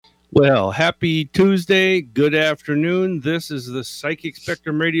Well, happy Tuesday. Good afternoon. This is the Psychic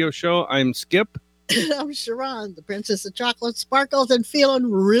Spectrum Radio Show. I'm Skip. I'm Sharon, the Princess of Chocolate Sparkles, and feeling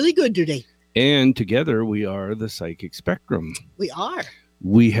really good today. And together we are the Psychic Spectrum. We are.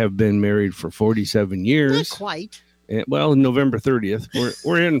 We have been married for 47 years. Not quite. And, well, November 30th.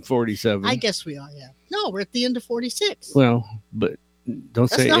 We're in 47. I guess we are, yeah. No, we're at the end of 46. Well, but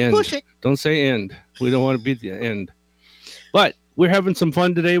don't Let's say not end. push it. Don't say end. We don't want to be at the end. But we're having some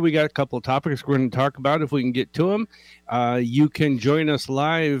fun today. We got a couple of topics we're going to talk about if we can get to them. You can join us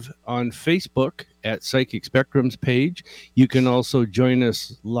live on Facebook at Psychic Spectrum's page. You can also join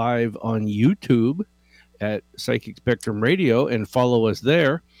us live on YouTube at Psychic Spectrum Radio and follow us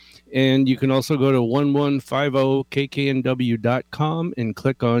there. And you can also go to 1150kknw.com and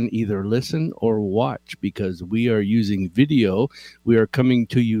click on either listen or watch because we are using video. We are coming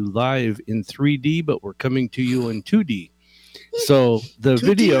to you live in 3D, but we're coming to you in 2D. So the 2D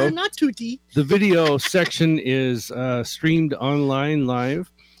video, or not 2D. the video section is streamed online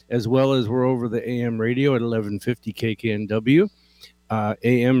live, as well as we're over the AM radio at 1150 KKNW,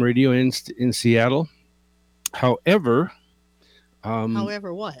 AM radio in Seattle. However,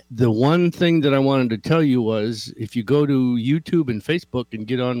 what? The one thing that I wanted to tell you was if you go to YouTube and Facebook and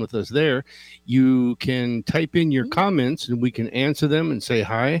get on with us there, you can type in your comments and we can answer them and say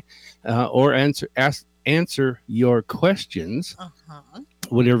hi, or answer your questions,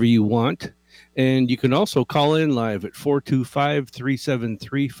 whatever you want. And you can also call in live at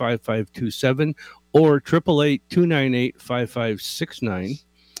 425-373-5527 or 888-298-5569.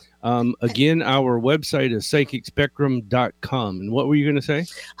 Again, our website is psychicspectrum.com. And what were you going to say?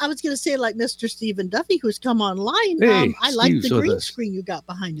 I was going to say, like Mr. Stephen Duffy, who's come online. Hey, I like the green us. screen you got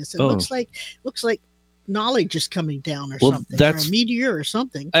behind us. It looks like knowledge is coming down or something. That's or a meteor or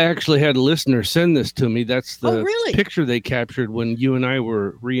something. I actually had a listener send this to me. That's the really? picture they captured when you and I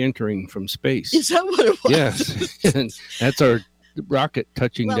were re-entering from space. Is that what it was? Yes. And that's our rocket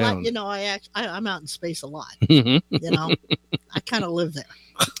touching down. I'm out in space a lot. Mm-hmm. I kind of live there.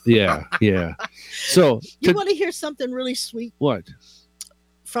 Yeah. So you want to hear something really sweet? What?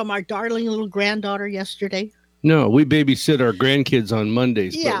 From our darling little granddaughter yesterday. No, we babysit our grandkids on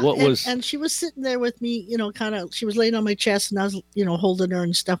Mondays. Yeah, but and she was sitting there with me, she was laying on my chest and I was, holding her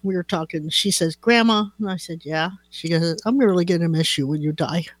and stuff. We were talking. She says, "Grandma," and I said, "Yeah." She goes, "I'm really going to miss you when you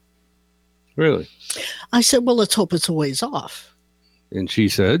die." Really? I said, "Well, let's hope it's a ways off." And she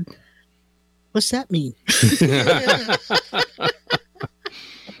said, "What's that mean?"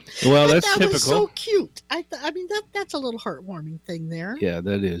 Well, that's that typical. Was so cute. That's a little heartwarming thing there. Yeah,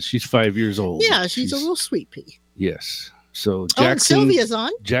 that is. She's 5 years old. Yeah, she's a little sweet pea. Yes. So Jackson, Sylvia's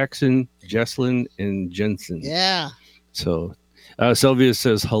on. Jackson, Jesslyn, and Jensen. Yeah. So Sylvia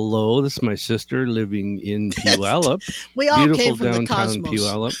says, "Hello, this is my sister living in Puyallup." We all Beautiful came from downtown the cosmos.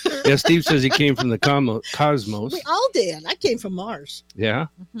 Puyallup. Yeah, Steve says he came from the cosmos. We all did. I came from Mars. Yeah.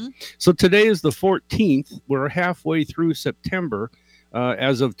 Mm-hmm. So today is the 14th. We're halfway through September.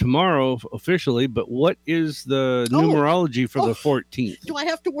 As of tomorrow officially, but what is the numerology for the 14th? Do I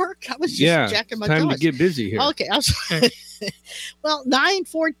have to work? I was just jacking my time jaws. to get busy here. Okay, well,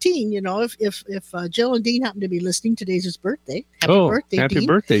 9/14. If Jill and Dean happen to be listening, today's his birthday. Happy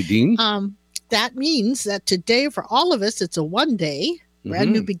birthday, Dean! That means that today for all of us, it's a one day.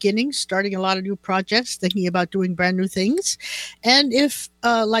 Brand new beginnings, starting a lot of new projects, thinking about doing brand new things. And if,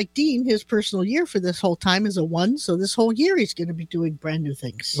 like Dean, his personal year for this whole time is a 1, so this whole year he's going to be doing brand new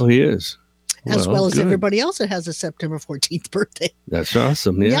things. Oh, he is. As well as everybody else that has a September 14th birthday. That's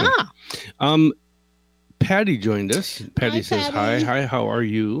awesome. Yeah. Patty joined us. Patty says, Patty. Hi, how are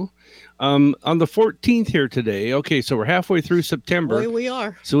you? On the 14th here today. Okay, so we're halfway through September. Boy, we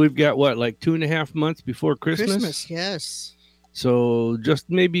are. So we've got like 2.5 months before Christmas? Christmas, yes. So just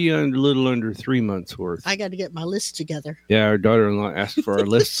maybe a little under 3 months worth. I got to get my list together. Yeah, our daughter-in-law asked for our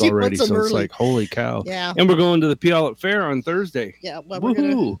lists already, so it's like, holy cow. Yeah. And we're going to the Puyallup Fair on Thursday. Yeah, well,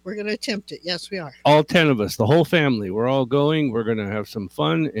 we're gonna attempt it. Yes, we are. All 10 of us, the whole family, we're all going. We're going to have some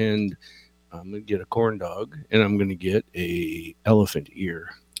fun, and I'm going to get a corn dog, and I'm going to get a elephant ear.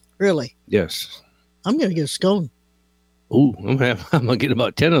 Really? Yes. I'm going to get a scone. Ooh, I'm going to get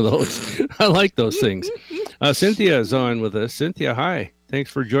about 10 of those. I like those things. Cynthia is on with us. Cynthia, hi.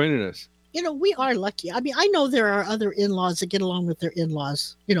 Thanks for joining us. We are lucky. I mean, I know there are other in-laws that get along with their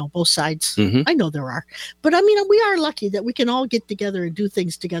in-laws, both sides. Mm-hmm. I know there are. But, we are lucky that we can all get together and do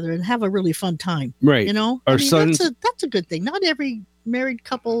things together and have a really fun time. Right. Our sons... That's a good thing. Not every married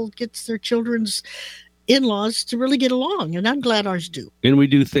couple gets their children's in-laws to really get along, and I'm glad ours do. And we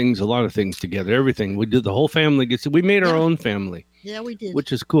do a lot of things together. Everything we did, the whole family we made our own family. Yeah, we did.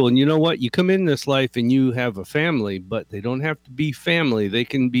 which is cool. And you know what? You come in this life and you have a family, but they don't have to be family. They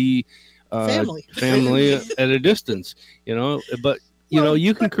can be family at a distance, but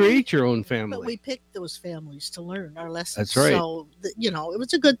you can create your own family. But we picked those families to learn our lessons. That's right. So, it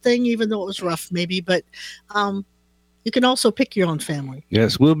was a good thing, even though it was rough maybe, but you can also pick your own family.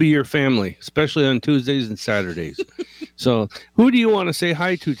 Yes, we'll be your family, especially on Tuesdays and Saturdays. So who do you want to say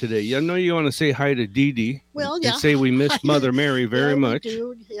hi to today? I know you want to say hi to Dee Dee. Well, yeah. And say we miss Mother Mary very much. We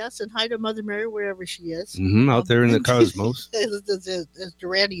do. Yes, and hi to Mother Mary wherever she is. Out there in the cosmos. As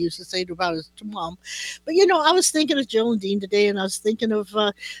Durante used to say about his mom. But, I was thinking of Jill and Dean today, and I was thinking of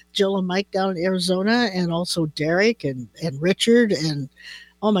Jill and Mike down in Arizona, and also Derek and Richard and,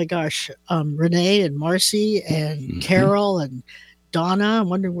 oh my gosh, Renee and Marcy and Carol and Donna. I'm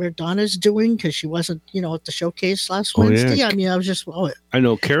wondering where Donna's doing because she wasn't, at the showcase last Wednesday. Yeah. I mean, I was just. I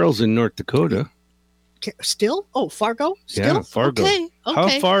know Carol's in North Dakota. Still? Oh, Fargo? Still? Yeah, Fargo. Okay. How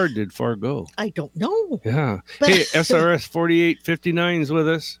far did Fargo? I don't know. Yeah. Hey, SRS 4859 is with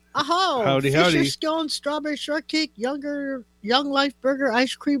us. Oh, howdy. Fisher Scone, strawberry shortcake, Young Life burger,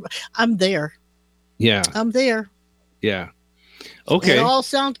 ice cream. I'm there. Yeah. I'm there. Yeah. Okay. It all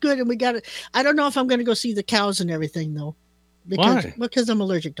sounds good, and we got it. I don't know if I'm going to go see the cows and everything though. Why? Because I'm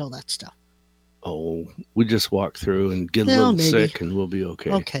allergic to all that stuff. Oh, we just walk through and get a little sick, and we'll be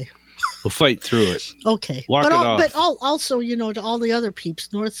okay. Okay. We'll fight through it. Okay. Walk off. But also, to all the other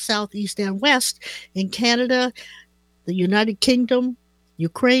peeps, north, south, east, and west, in Canada, the United Kingdom,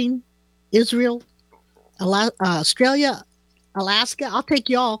 Ukraine, Israel, Australia, Alaska. I'll take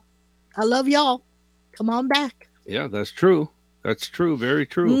y'all. I love y'all. Come on back. Yeah, that's true. That's true. Very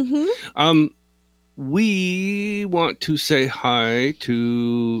true. Mm-hmm. We want to say hi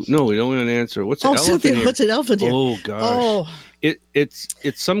to. No, we don't want to answer. What's an elephant Cynthia, here? what's an elephant here? Oh gosh. Oh. It's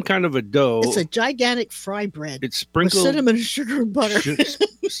some kind of a dough. It's a gigantic fry bread. It's sprinkled with cinnamon, sugar, and butter.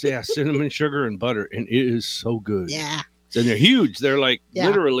 Yeah, cinnamon, sugar, and butter, and it is so good. Yeah. And they're huge. They're like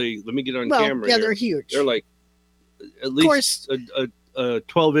literally. Let me get on camera. Yeah, here. They're huge. They're like at least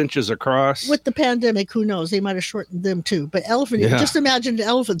 12 inches across. With the pandemic, who knows? They might have shortened them too. But elephant, just imagine the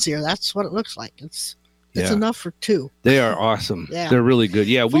elephants here. That's what it looks like. It's enough for two. They are awesome. Yeah. They're really good.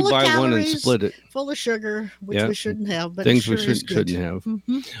 Yeah, full we buy calories, one and split it. Full of sugar, which we shouldn't have. But things sure we shouldn't have.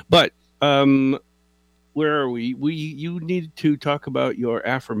 Mm-hmm. But where are we? You need to talk about your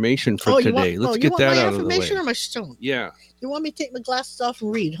affirmation for today. Let's get that out of the way. Affirmation or my stone? Yeah. You want me to take my glasses off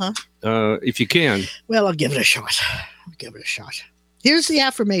and read, huh? If you can. Well, I'll give it a shot. Here's the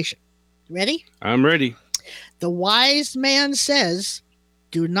affirmation. Ready? I'm ready. The wise man says,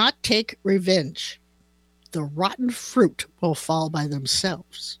 "Do not take revenge. The rotten fruit will fall by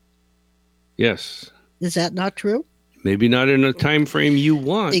themselves." Yes. Is that not true? Maybe not in a time frame you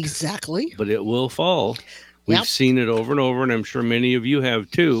want. Exactly. But it will fall. We've seen it over and over, and I'm sure many of you have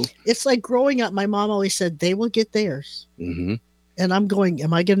too. It's like growing up. My mom always said, they will get theirs. Mm-hmm. And I'm going,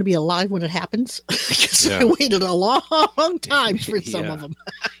 am I going to be alive when it happens? Because I waited a long time for some of them.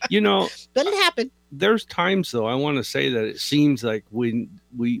 But it happened. There's times, though, I want to say that it seems like when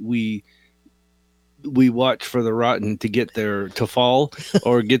we watch for the rotten to get there to fall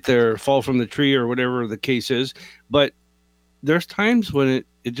or get there, fall from the tree or whatever the case is. But there's times when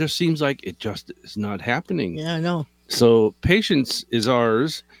it just seems like it just is not happening. Yeah, I know. So patience is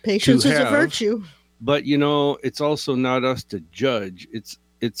ours. Patience is a virtue. But, it's also not us to judge.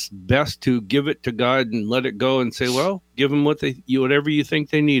 It's best to give it to God and let it go and say, well, give them whatever you think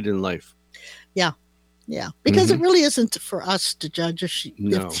they need in life. Yeah. Yeah. Because it really isn't for us to judge if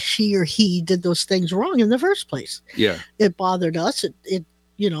she or he did those things wrong in the first place. Yeah. It bothered us. It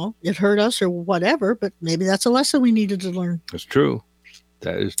hurt us or whatever, but maybe that's a lesson we needed to learn. That's true.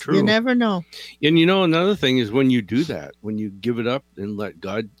 That is true. You never know. And another thing is when you do that, when you give it up and let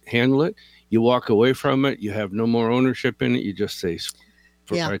God handle it, you walk away from it. You have no more ownership in it. You just say,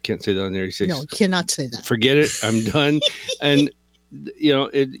 I can't say that on there. You say, no, cannot say that. Forget it. I'm done. And,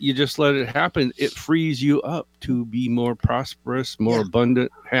 you just let it happen. It frees you up to be more prosperous, more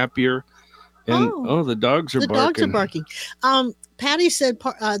abundant, happier. And, the dogs are barking. The dogs are barking. Patty said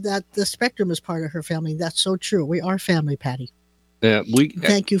that the spectrum is part of her family. That's so true. We are family, Patty. Yeah,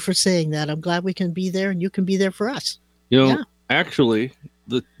 Thank you for saying that. I'm glad we can be there and you can be there for us. Actually,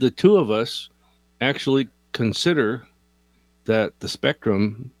 the two of us actually consider that the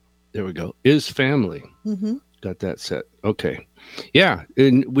spectrum, there we go, is family. Mm-hmm. Got that set. Okay. Yeah.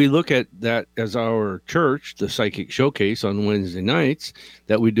 And we look at that as our church, the Psychic Showcase on Wednesday nights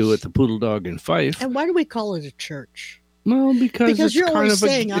that we do at the Poodle Dog in Fife. And why do we call it a church? Well, because it's you're kind always of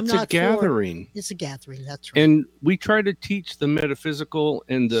saying it's a gathering. It's a gathering. That's right. And we try to teach the metaphysical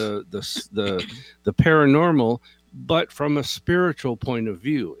and the paranormal but from a spiritual point of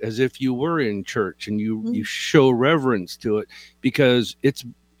view, as if you were in church, and you Mhm. you show reverence to it, because it's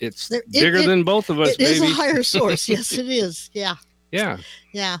bigger than both of us, It is baby. a higher source. Yes, it is. Yeah. Yeah.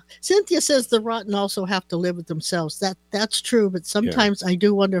 Yeah. Cynthia says the rotten also have to live with themselves. That's true, but sometimes I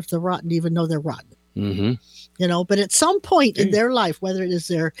do wonder if the rotten even know they're rotten. Mm-hmm. But at some point in Hey. their life, whether it is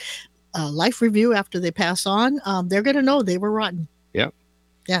their life review after they pass on, they're going to know they were rotten. Yep.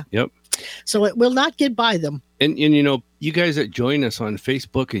 Yeah. Yep. So it will not get by them. And you guys that join us on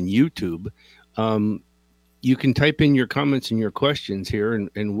Facebook and YouTube, you can type in your comments and your questions here,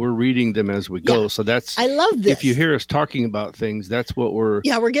 and we're reading them as we go. Yeah. So that's, I love this. if you hear us talking about things, that's what we're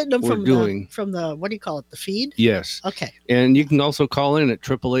getting them we're from doing. the what do you call it, the feed? Yes. Okay. And you can also call in at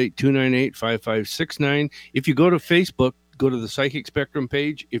 888-298-5569. If you go to Facebook, go to the Psychic Spectrum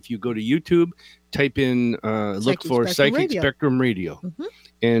page. If you go to YouTube, type in look for Psychic Spectrum Radio,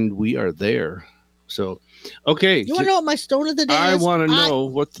 and we are there. So, okay. You want to know what my stone of the day is? I want to know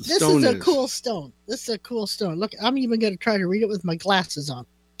what the stone is. This is a cool stone. This is a cool stone. Look, I'm even going to try to read it with my glasses on.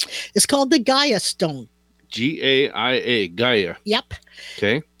 It's called the Gaia stone. Gaia. Gaia. Yep.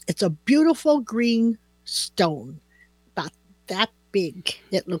 Okay. It's a beautiful green stone, about that big,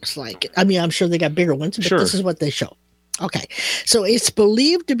 it looks like. I mean, I'm sure they got bigger ones, but This is what they show. Okay. So it's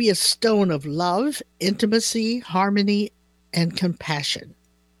believed to be a stone of love, intimacy, harmony, and compassion.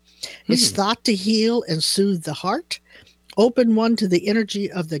 It's thought to heal and soothe the heart, open one to the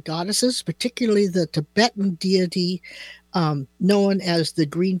energy of the goddesses, particularly the Tibetan deity known as the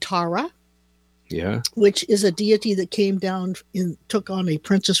Green Tara. Yeah. Which is a deity that came down and took on a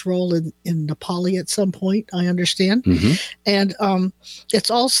princess role in Nepali at some point, I understand. Mm-hmm. And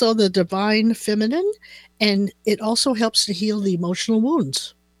it's also the divine feminine, and it also helps to heal the emotional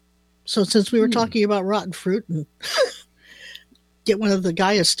wounds. So since we were talking about rotten fruit, and get one of the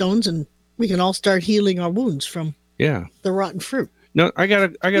Gaia stones, and we can all start healing our wounds from the rotten fruit. No, I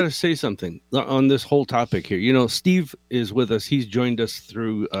gotta say something on this whole topic here. Steve is with us. He's joined us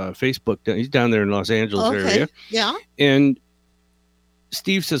through Facebook. He's down there in Los Angeles area. Yeah. And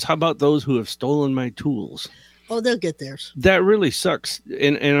Steve says, "How about those who have stolen my tools?" Oh, they'll get theirs. That really sucks.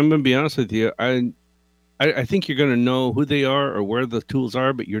 And I'm gonna be honest with you. I think you're going to know who they are or where the tools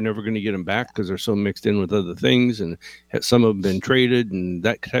are, but you're never going to get them back because they're so mixed in with other things, and some of them been traded and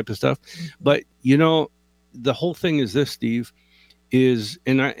that type of stuff. But the whole thing is this, Steve, is,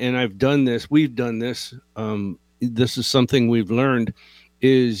 and I've done this. We've done this. This is something we've learned.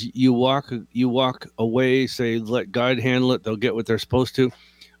 Is you walk away, say, let God handle it. They'll get what they're supposed to.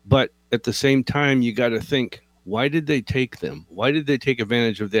 But at the same time, you got to think, why did they take them? Why did they take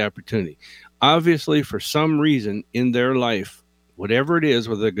advantage of the opportunity? Obviously, for some reason in their life, whatever it is,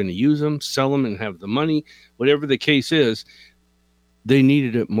 whether they're going to use them, sell them, and have the money, whatever the case is, they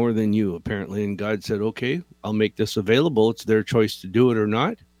needed it more than you, apparently. And God said, okay, I'll make this available. It's their choice to do it or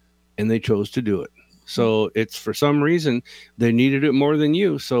not. And they chose to do it. So it's, for some reason, they needed it more than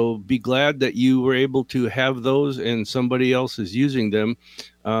you. So be glad that you were able to have those and somebody else is using them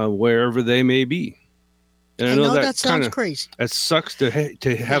wherever they may be. And I know that sounds crazy. That sucks to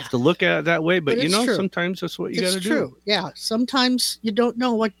have to look at it that way, but true. Sometimes that's what you got to do. It's true. Yeah. Sometimes you don't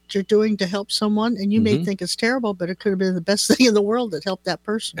know what you're doing to help someone, and you may think it's terrible, but it could have been the best thing in the world that helped that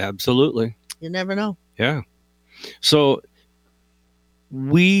person. Absolutely. You never know. Yeah. So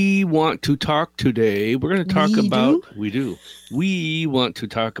we want to talk today. We're going to talk about. We want to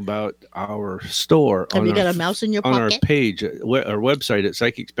talk about our store. Have you got a mouse in your pocket? On our page, our website at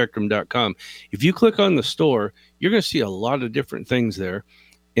psychicspectrum.com. If you click on the store, you're going to see a lot of different things there.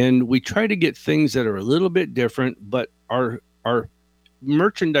 And we try to get things that are a little bit different, but our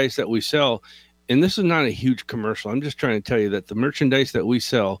merchandise that we sell, and this is not a huge commercial. I'm just trying to tell you that the merchandise that we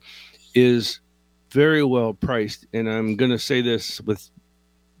sell is very well priced. And I'm going to say this with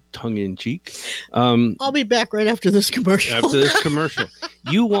tongue in cheek. I'll be back right after this commercial.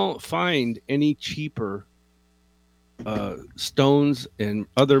 You won't find any cheaper stones and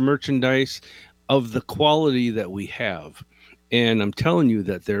other merchandise of the quality that we have. And I'm telling you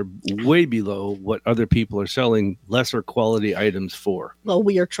that they're way below what other people are selling lesser quality items for. Well,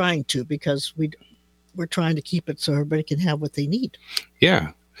 we are trying to, because we're trying to keep it so everybody can have what they need.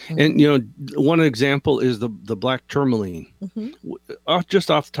 Yeah. And, one example is the black tourmaline.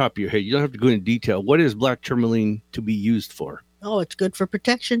 Just off the top of your head, you don't have to go into detail. What is black tourmaline to be used for? Oh, it's good for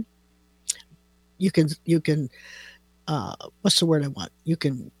protection. You can what's the word I want? You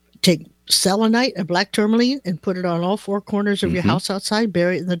can take selenite and black tourmaline and put it on all four corners of your house outside,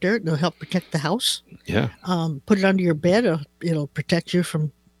 bury it in the dirt, and it'll help protect the house. Yeah. Put it under your bed. It'll protect you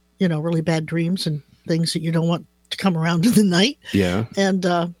from, really bad dreams and things that you don't want to come around in the night. Yeah. And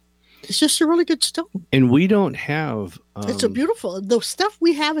It's just a really good stone. And we don't have. It's a beautiful. The stuff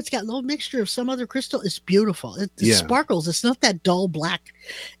we have, it's got a little mixture of some other crystal. It's beautiful. It sparkles. It's not that dull black.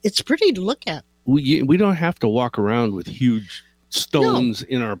 It's pretty to look at. We don't have to walk around with huge stones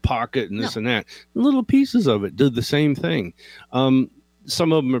in our pocket and this and that. Little pieces of it do the same thing.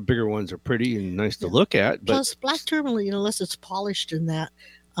 Some of them are bigger ones, are pretty and nice to look at. But plus, black tourmaline, unless it's polished in that,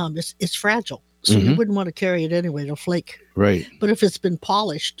 it's fragile. So you wouldn't want to carry it anyway. It'll flake. Right. But if it's been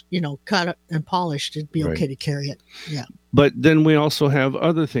polished, cut and polished, it'd be okay to carry it. Yeah. But then we also have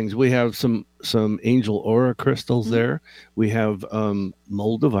other things. We have some angel aura crystals there. We have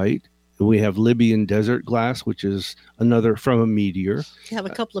moldavite. We have Libyan desert glass, which is another from a meteor. You have a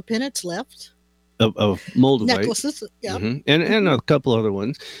couple of pennants left. Of moldavite. Necklaces, yeah. And a couple other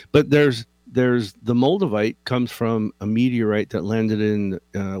ones. But there's the moldavite comes from a meteorite that landed in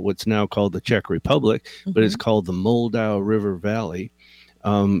what's now called the Czech Republic, but it's called the Moldau River Valley,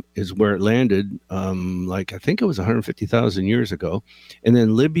 is where it landed, I think it was 150,000 years ago. And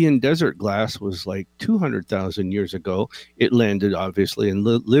then Libyan desert glass was like 200,000 years ago. It landed, obviously, in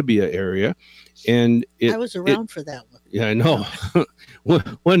Libya area. And I was around for that one. Yeah, I know.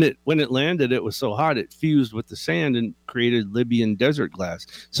 When it landed, it was so hot it fused with the sand and created Libyan desert glass.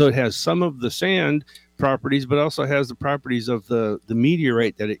 So it has some of the sand properties, but also has the properties of the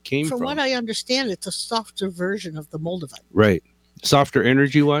meteorite that it came from. From what I understand, it's a softer version of the moldavite. Right. Softer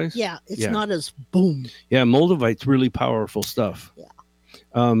energy wise. Yeah, it's not as boom. Yeah, moldavite's really powerful stuff. Yeah.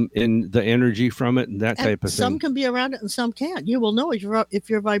 And the energy from it and that type of thing. Some can be around it and some can't. You will know if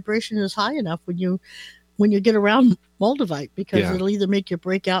your vibration is high enough when you get around moldavite, because it'll either make you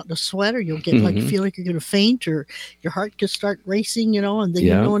break out in a sweat, or you'll get feel like you're going to faint, or your heart could start racing, and then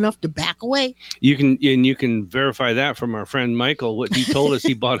you know enough to back away. You can verify that from our friend Michael. What he told us,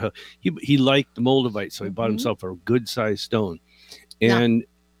 he bought he liked the moldavite, so he bought himself a good sized stone, and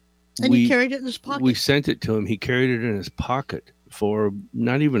he carried it in his pocket. We sent it to him. He carried it in his pocket for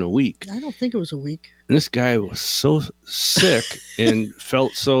not even a week. I don't think it was a week. And this guy was so sick and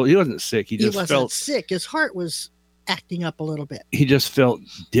felt so. He wasn't sick. He wasn't sick. His heart was acting up a little bit. He just felt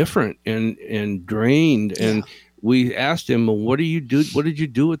different and drained. Yeah. And we asked him, well, what did you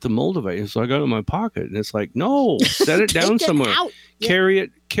do with the moldavite? And so I got it in my pocket. And it's like, no, set it down somewhere. Carry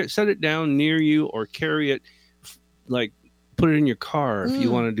it, set it down near you, or carry it, like put it in your car if you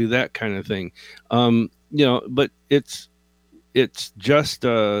want to do that kind of thing. But it's just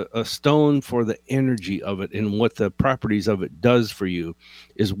a stone for the energy of it, and what the properties of it does for you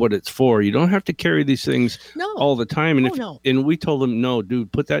is what it's for. You don't have to carry these things all the time. And and we told him, no,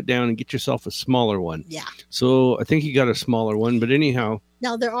 dude, put that down and get yourself a smaller one. Yeah. So I think he got a smaller one, but anyhow.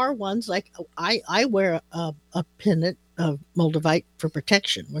 Now there are ones like I wear a pendant of moldavite for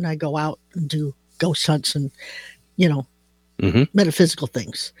protection when I go out and do ghost hunts and, metaphysical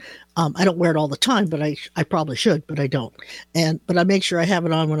things. I don't wear it all the time, but I probably should, but I don't. But I make sure I have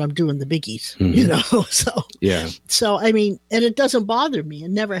it on when I'm doing the biggies, so. Yeah. So, I mean, and it doesn't bother me.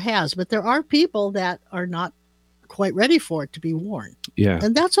 It never has, but there are people that are not quite ready for it to be worn. Yeah.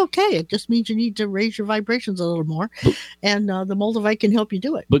 And that's okay. It just means you need to raise your vibrations a little more, and the moldavite can help you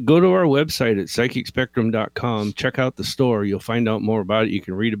do it. But go to our website at psychicspectrum.com, check out the store. You'll find out more about it. You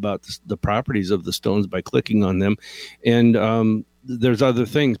can read about the properties of the stones by clicking on them. And there's other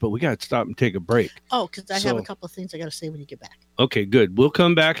things, but we got to stop and take a break. Oh, because I have a couple of things I got to say when you get back. Okay, good. We'll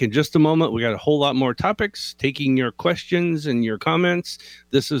come back in just a moment. We got a whole lot more topics, taking your questions and your comments.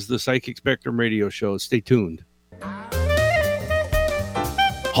 This is the Psychic Spectrum Radio Show. Stay tuned.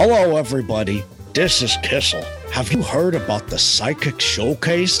 Hello, everybody. This is Kissel. Have you heard about the Psychic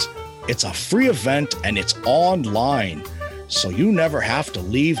Showcase? It's a free event and it's online, so you never have to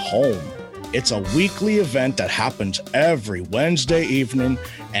leave home. It's a weekly event that happens every Wednesday evening,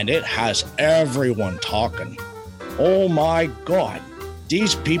 and it has everyone talking. Oh my God,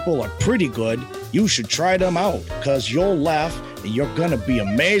 these people are pretty good. You should try them out, because you'll laugh and you're going to be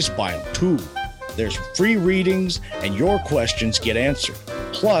amazed by them too. There's free readings and your questions get answered.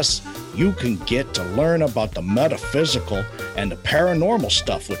 Plus, you can get to learn about the metaphysical and the paranormal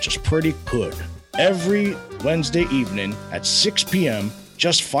stuff, which is pretty good. Every Wednesday evening at 6 p.m.,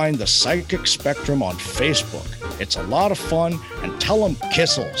 just find the Psychic Spectrum on Facebook. It's a lot of fun, and tell them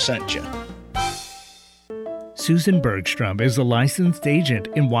Kissel sent you. Susan Bergstrom is a licensed agent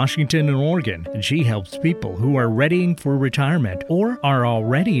in Washington and Oregon, and she helps people who are readying for retirement or are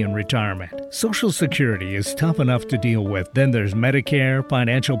already in retirement. Social Security is tough enough to deal with. Then there's Medicare,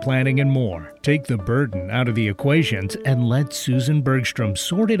 financial planning, and more. Take the burden out of the equations and let Susan Bergstrom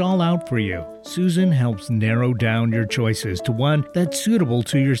sort it all out for you. Susan helps narrow down your choices to one that's suitable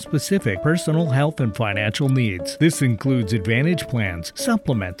to your specific personal health and financial needs. This includes Advantage plans,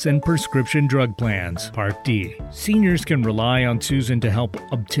 supplements, and prescription drug plans. Part D. Seniors can rely on Susan to help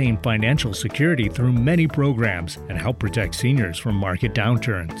obtain financial security through many programs and help protect seniors from market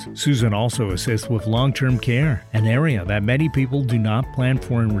downturns. Susan also assists with long-term care, an area that many people do not plan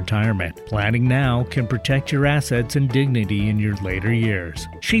for in retirement. Planning now can protect your assets and dignity in your later years.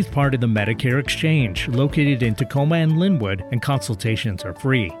 She's part of the Medicare Exchange, located in Tacoma and Linwood, and consultations are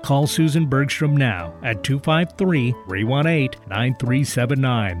free. Call Susan Bergstrom now at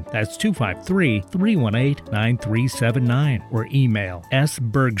 253-318-9379. That's 253-318-9379. Or email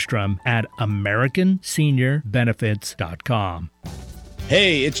sbergstrom@americanseniorbenefits.com.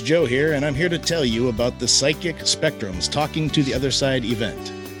 Hey, it's Joe here, and I'm here to tell you about the Psychic Spectrums Talking to the Other Side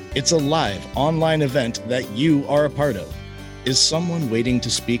event. It's a live online event that you are a part of. Is someone waiting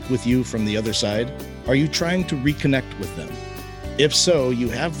to speak with you from the other side? Are you trying to reconnect with them? If so, you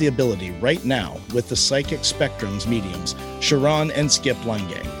have the ability right now with the Psychic Spectrums mediums, Sharon and Skip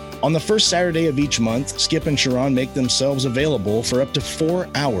Langang. On the first Saturday of each month, Skip and Sharon make themselves available for up to 4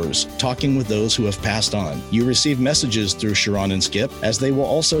 hours talking with those who have passed on. You receive messages through Sharon and Skip, as they will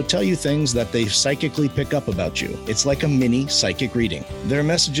also tell you things that they psychically pick up about you. It's like a mini psychic reading. Their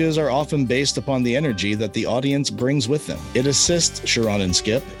messages are often based upon the energy that the audience brings with them. It assists Sharon and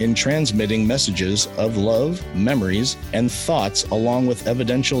Skip in transmitting messages of love, memories, and thoughts, along with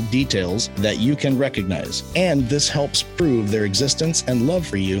evidential details that you can recognize. And this helps prove their existence and love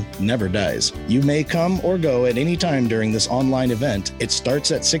for you never dies. You may come or go at any time during this online event. It starts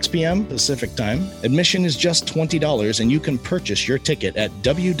at 6 p.m. Pacific time. Admission is just $20, and you can purchase your ticket at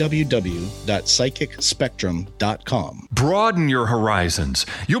www.psychicspectrum.com. Broaden your horizons.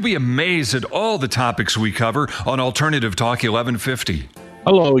 You'll be amazed at all the topics we cover on Alternative Talk 1150.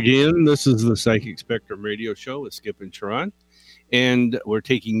 Hello again. This is the Psychic Spectrum Radio Show with Skip and Sharon. And we're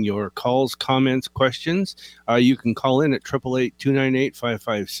taking your calls, comments, questions. You can call in at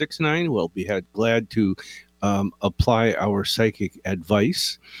 888-298-5569. We'll be glad to apply our psychic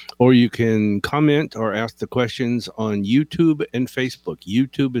advice. Or you can comment or ask the questions on YouTube and Facebook.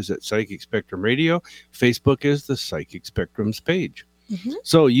 YouTube is at Psychic Spectrum Radio. Facebook is the Psychic Spectrum's page. Mm-hmm.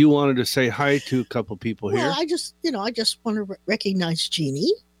 So you wanted to say hi to a couple people here. Well, I just want to recognize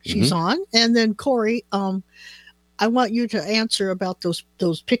Jeannie. She's on. And then Corey, I want you to answer about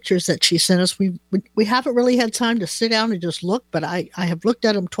those pictures that she sent us. We haven't really had time to sit down and just look, but I have looked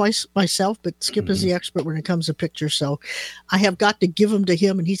at them twice myself. But Skip is the expert when it comes to pictures, so I have got to give them to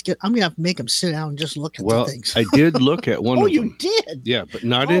him, and I'm gonna have to make him sit down and just look at the things. I did look at one of them. Oh, you did? Yeah, but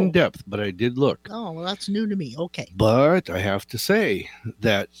not in depth. But I did look. Oh, well, that's new to me. Okay. But I have to say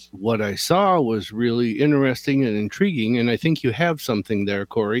that what I saw was really interesting and intriguing, and I think you have something there,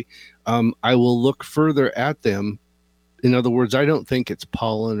 Corey. I will look further at them. In other words, I don't think it's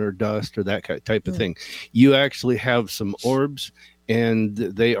pollen or dust or that type of thing. You actually have some orbs, and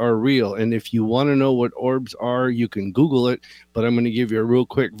they are real. And if you want to know what orbs are, you can Google it, but I'm going to give you a real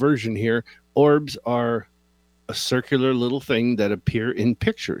quick version here. Orbs are a circular little thing that appear in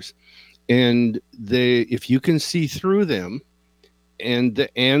pictures. And if you can see through them, and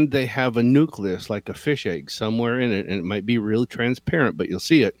they have a nucleus like a fish egg somewhere in it, and it might be real transparent, but you'll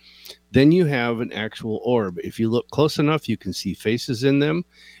see it. Then you have an actual orb. If you look close enough, you can see faces in them,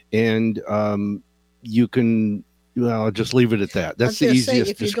 and you can. Well, I'll just leave it at that. That's the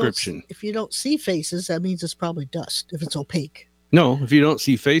easiest description. If you don't see faces, that means it's probably dust. If it's opaque. No, if you don't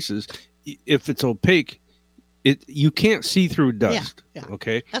see faces, if it's opaque, you can't see through dust. Yeah.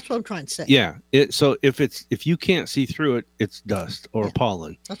 Okay, that's what I'm trying to say. Yeah. So if you can't see through it, it's dust or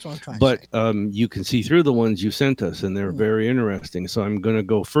pollen. That's what I'm trying to say. But you can see through the ones you sent us, and they're very interesting. So I'm going to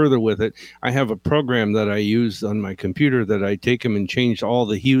go further with it. I have a program that I use on my computer that I take them and change all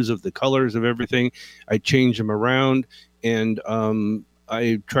the hues of the colors of everything. I change them around, and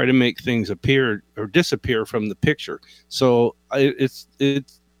I try to make things appear or disappear from the picture. So it's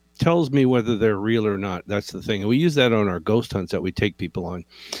tells me whether they're real or not. That's the thing. And we use that on our ghost hunts that we take people on.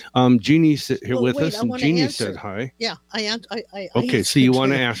 Jeannie's here with us, and Jeannie said hi. Yeah, I okay, so you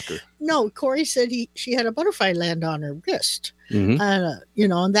want to ask her? No, Corey said she had a butterfly land on her wrist. Mm-hmm.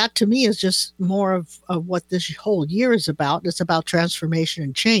 And that to me is just more of what this whole year is about. It's about transformation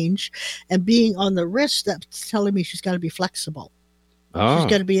and change, and being on the wrist. That's telling me she's got to be flexible. She's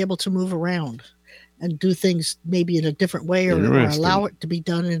got to be able to move around. and do things maybe in a different way, or allow it to be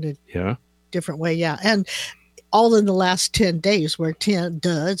done in a different way. Yeah. And all in the last 10 days, where 10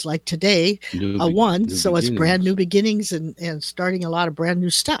 does, like today, so it's brand new beginnings and starting a lot of brand new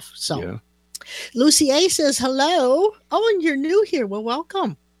stuff. So Lucy A says hello. Oh, and you're new here. Well,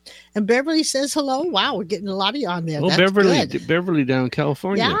 welcome. And Beverly says hello. Wow, we're getting a lot of you on there. Well, that's Beverly down in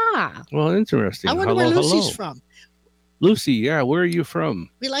California. Yeah. Well, interesting. I wonder where Lucy's from. Lucy, yeah, where are you from?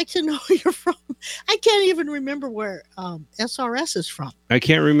 We like to know where you're from. I can't even remember where SRS is from. I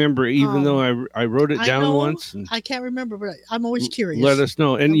can't remember, even though I wrote it down once. I can't remember, but I'm always curious. Let us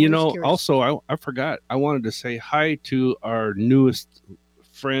know. And, also, I forgot. I wanted to say hi to our newest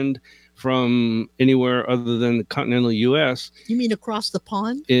friend from anywhere other than the continental U.S. You mean across the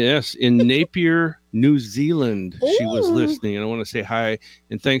pond? Yes, in Napier, New Zealand. She was listening, and I want to say hi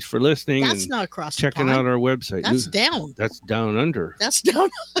and thanks for listening. That's not across the checking pond. out our website. That's down. That's down under. That's down.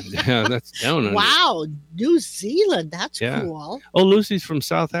 Yeah, that's down under. Wow, New Zealand. That's cool. Oh, Lucy's from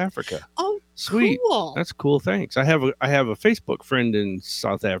South Africa. Oh, sweet. Cool. That's cool. Thanks. I have a Facebook friend in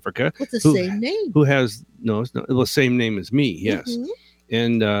South Africa with the same name. Who has the same name as me? Yes. Mm-hmm.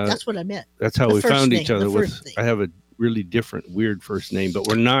 And that's what I meant. That's how we found each other. I have a really different, weird first name, but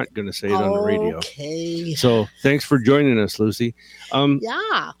we're not going to say it on the radio. Okay. So thanks for joining us, Lucy.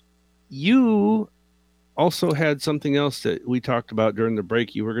 You also had something else that we talked about during the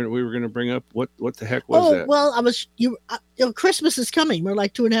break. We were going to bring up what the heck was that? Well, Christmas is coming. We're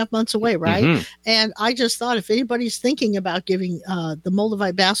like 2.5 months away, right? Mm-hmm. And I just thought if anybody's thinking about giving the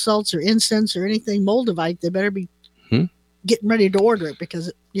Moldavite bath salts or incense or anything Moldavite, they better be getting ready to order it,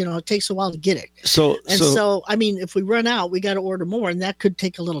 because it takes a while to get it. So I mean, if we run out, we got to order more, and that could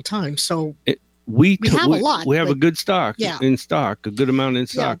take a little time. So we have a lot. We have a good stock in stock, a good amount in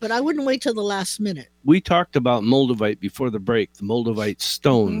stock. Yeah, but I wouldn't wait till the last minute. We talked about Moldavite before the break, the Moldavite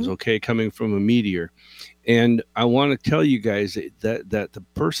stones, coming from a meteor. And I want to tell you guys that the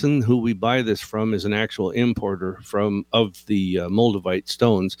person who we buy this from is an actual importer of the Moldavite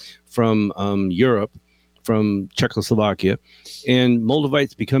stones from Europe, from Czechoslovakia, and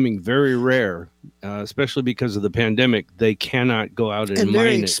Moldavite's becoming very rare, especially because of the pandemic. They cannot go out and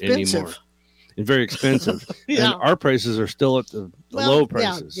mine it anymore. And very expensive. And our prices are still at the low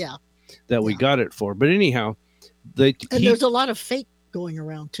prices that we got it for. But anyhow, there's a lot of fake going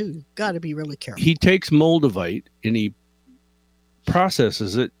around too. You've got to be really careful. He takes Moldavite and he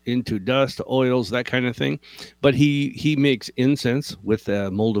processes it into dust, oils, that kind of thing, but he makes incense with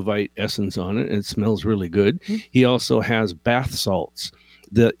Moldavite essence on it, and it smells really good. He also has bath salts.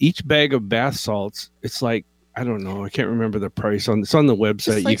 Each bag of bath salts, it's like, I don't know, I can't remember the price it's on the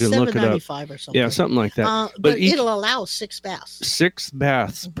website. It's like you can look it up. Or something. Yeah, something like that. But it'll allow 6 baths. 6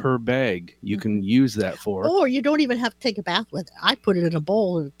 baths per bag you can use that for. Or you don't even have to take a bath with it. I put it in a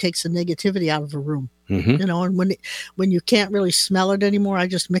bowl, and it takes the negativity out of the room. Mm-hmm. And when you can't really smell it anymore, I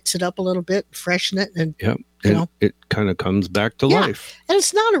just mix it up a little bit, freshen it, and it kind of comes back to life. And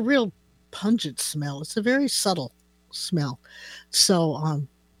it's not a real pungent smell; it's a very subtle smell. So,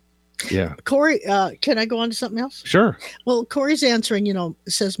 Corey, can I go on to something else? Sure. Well, Corey's answering.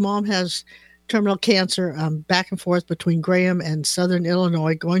 Says mom has terminal cancer, back and forth between Graham and Southern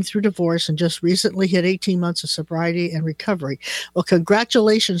Illinois, going through divorce, and just recently hit 18 months of sobriety and recovery. Well,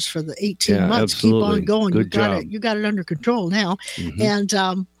 congratulations for the 18 months. Absolutely. Keep on going. Good job. You got it under control now.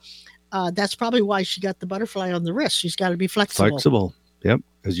 Mm-hmm. And that's probably why she got the butterfly on the wrist. She's got to be flexible. Yep.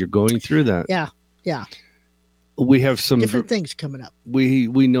 As you're going through that. Yeah. We have some different things coming up.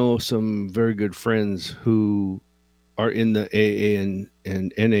 We know some very good friends who are in the AA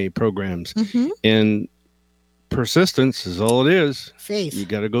and NA programs, and persistence is all it is. Faith. You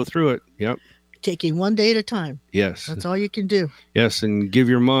got to go through it. Yep. Taking one day at a time. Yes. That's all you can do. Yes. And give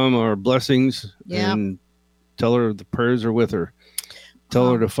your mom our blessings and tell her the prayers are with her.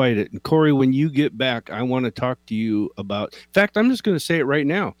 Tell her to fight it. And Corey, when you get back, I want to talk to you about, in fact, I'm just going to say it right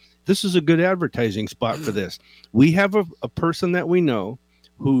now. This is a good advertising spot for this. We have a person that we know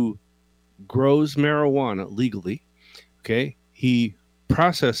who grows marijuana legally. Okay. He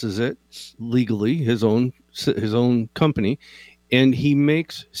processes it legally, his own company, and he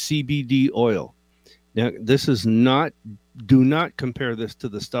makes CBD oil. Now, this is do not compare this to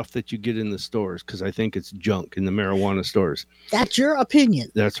the stuff that you get in the stores, because I think it's junk in the marijuana stores. That's your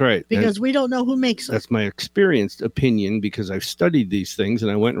opinion. That's right. Because we don't know who makes it. That's my experienced opinion, because I've studied these things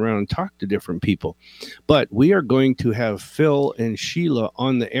and I went around and talked to different people. But we are going to have Phil and Sheila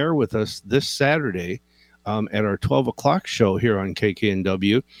on the air with us this Saturday at our 12 o'clock show here on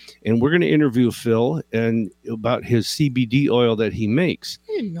KKNW. And we're going to interview Phil and about his CBD oil that he makes.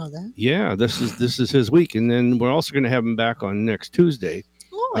 I didn't know that. Yeah, this is his week. And then we're also going to have him back on next Tuesday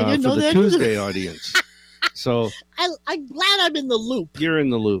I didn't for know the that Tuesday either. audience. So I'm glad I'm in the loop. you're in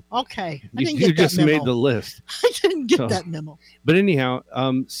the loop. Okay. I You, didn't you get just that memo. made the list. I didn't get So- that memo. But anyhow,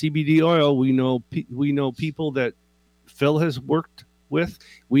 CBD oil, we know people that Phil has worked with.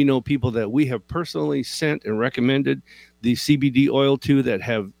 We know people that we have personally sent and recommended the CBD oil to that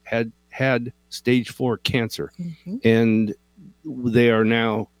have had stage 4 cancer, Mhm. and they are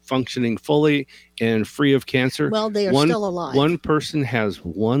now functioning fully and free of cancer. Well, they are still alive. One person has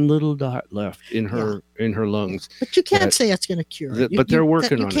one little dot left in her lungs. But you can't that- say it's going to cure it. but they're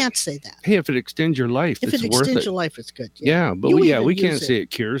working on You it. can't say that. Hey, if it extends your life, If it's it worth extends it. your life, it's good. Yeah, but You we even can't use say it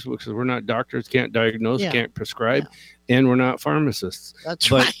cures because we're not doctors, can't diagnose, Yeah. can't prescribe, and we're not pharmacists. That's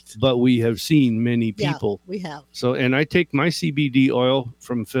But right. but we have seen many Yeah. people. We have. So, and I take my CBD oil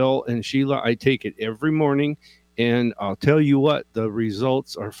from Phil and Sheila. I take it every morning, and I'll tell you what, the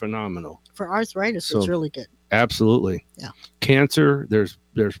results are phenomenal. For arthritis, So- it's really good. Absolutely. Yeah. Cancer. There's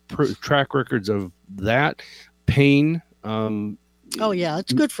track records of that. Pain. Oh, yeah.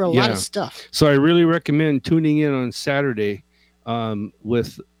 It's good for a lot Yeah. of stuff. So I really recommend tuning in on Saturday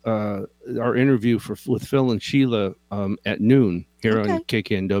with our interview with Phil and Sheila at noon here on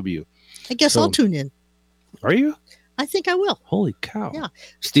KKNW. I guess So- I'll tune in. Are you? I think I will. Holy cow. Yeah.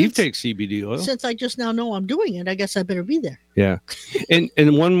 Steve Since- takes CBD oil. Since I just now know I'm doing it, I guess I better be there. Yeah. And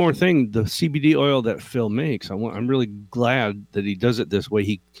one more thing, the CBD oil that Phil makes, I'm really glad that he does it this way.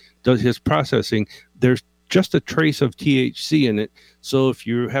 He does his processing. There's just a trace of THC in it. So if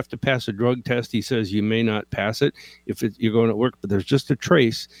you have to pass a drug test, he says you may not pass it if you're going to work, but there's just a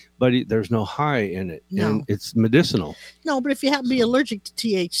trace, but there's no high in it. No. And it's medicinal. No, but if you happen to be allergic to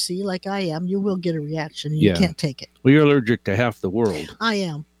THC like I am, you will get a reaction and Yeah. you can't take it. Well, you're allergic to half the world. I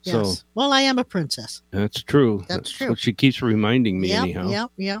am. So- Yes. Well, I am a princess. That's true. That's true. what she keeps reminding me Yeah, anyhow.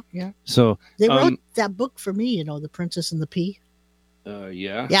 yeah. So, They wrote that book for me, The Princess and the Pea.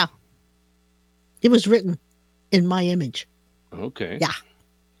 yeah. Yeah. It was written in my image. Okay. Yeah.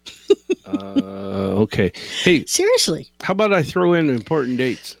 Okay. Hey, Seriously. how about I throw in important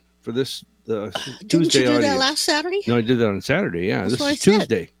dates for this Didn't Tuesday you do audience? that last Saturday? No, I did that on Saturday. Yeah, That's this what I is said.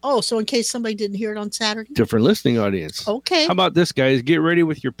 Tuesday. Oh, so in case somebody didn't hear it on Saturday? Different listening audience. Okay. How about this, guys? Get ready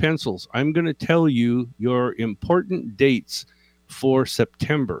with your pencils. I'm going to tell you your important dates for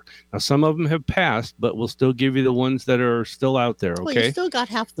September. Now, some of them have passed, but we'll still give you the ones that are still out there. Well, you Okay. still got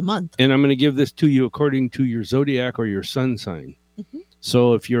half the month. And I'm going to give this to you according to your zodiac or your sun sign. Mhm.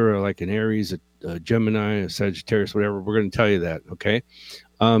 So if you're like an Aries, a Gemini, a Sagittarius, whatever, we're going to tell you that. Okay.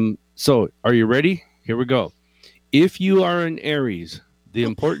 So are you ready? Here we go. If you are an Aries, the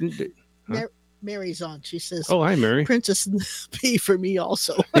important. Huh? Mary's on. She says, Oh, hi, Mary. Princess and the Pea for me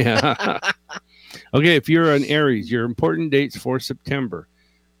also. Yeah. Okay. If you're an Aries, your important dates for September,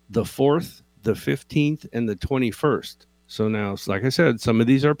 the 4th, the 15th, and the 21st. So now, like I said, some of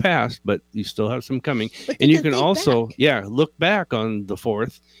these are past, but you still have some coming. But And they you can think also, back. look back on the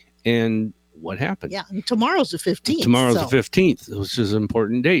 4th and what happened. Yeah, and tomorrow's the 15th. Tomorrow's so the 15th, which is an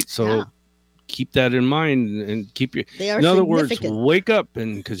important date. So Yeah. keep that in mind and keep your, They are in other words, significant. wake up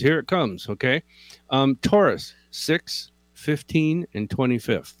and because here it comes. Okay. Taurus, 6, 15, and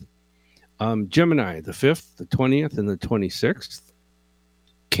 25th. Gemini, the 5th, the 20th, and the 26th.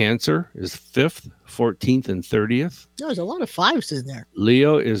 Cancer is 5th, 14th, and 30th. There's a lot of fives in there.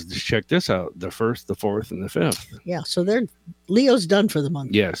 Leo is, check this out, the 1st, the 4th, and the 5th. Yeah, so Leo's done for the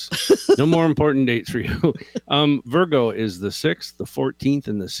month. Yes. No more important dates for you. Virgo is the 6th, the 14th,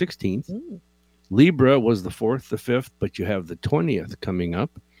 and the 16th. Mm. Libra was the 4th, the 5th, but you have the 20th coming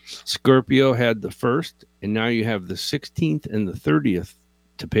up. Scorpio had the 1st, and now you have the 16th and the 30th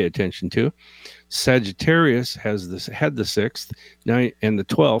to pay attention to. Sagittarius had the 6th now and the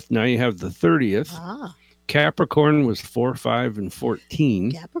 12th. Now you have the 30th. Ah, Capricorn was 4, 5, and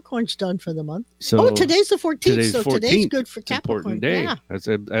 14. Capricorn's done for the month. So Today's the 14th, today's so 14th. today's good for it's an Capricorn. important day. Yeah, That's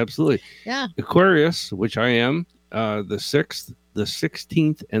absolutely. yeah. Aquarius, which I am, the 6th, the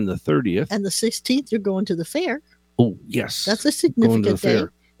 16th, and the 30th. And the 16th, you're going to the fair. Oh, yes. That's a Going to the significant day.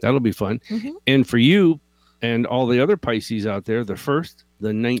 fair. That'll be fun. Mhm. And for you and all the other Pisces out there, the 1st, the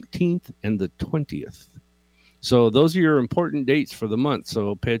 19th, and the 20th. So those are your important dates for the month.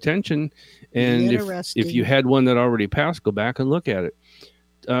 So pay attention. And if Interesting. you had one that already passed, go back and look at it.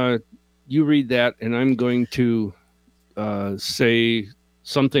 You read that, and I'm going to say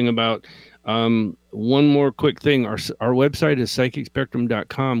something about one more quick thing. Our website is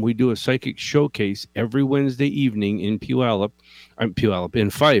psychicspectrum.com. We do a psychic showcase every Wednesday evening in in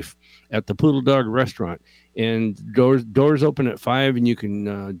Fife at the Poodle Dog Restaurant. And doors open at 5, and you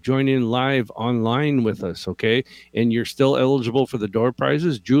can join in live online with us, okay? And you're still eligible for the door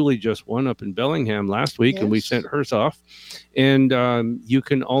prizes. Julie just won up in Bellingham last week, and we sent hers off. And you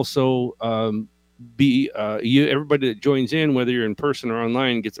can also everybody that joins in, whether you're in person or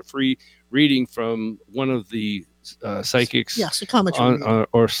online, gets a free reading from one of the psychics,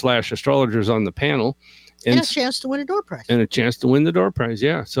 or / astrologers on the panel, and a chance to win a door prize.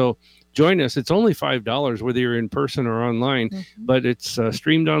 Yeah. So join us. It's only $5, whether you're in person or online, but it's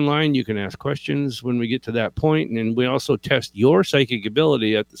streamed online. You can ask questions when we get to that point. And we also test your psychic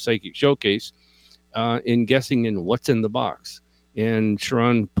ability at the Psychic Showcase in guessing in what's in the box. And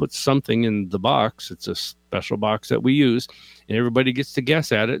Sharon puts something in the box. It's a special box that we use, and everybody gets to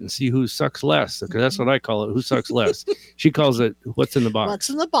guess at it and see who sucks less. Because that's what I call it, who sucks less. She calls it what's in the box. What's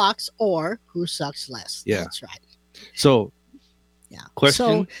in the box, or who sucks less. Yeah. That's right. So, yeah. Question?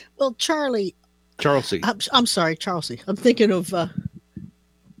 So, well, Charlesy. I'm sorry, Charlesy. I'm thinking of,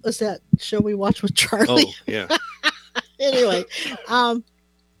 what's that show we watch with Charlie? Oh, yeah. Anyway,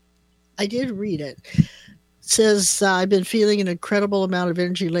 I did read it. Says, I've been feeling an incredible amount of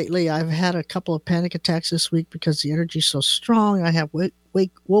energy lately. I've had a couple of panic attacks this week because the energy is so strong. I have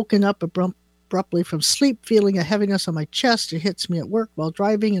woken up abruptly from sleep, feeling a heaviness on my chest. It hits me at work while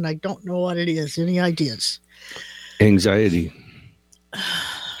driving, and I don't know what it is. Any ideas? Anxiety.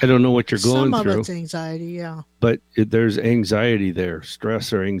 I don't know what you're going through. Some of it's anxiety, yeah. But there's anxiety there,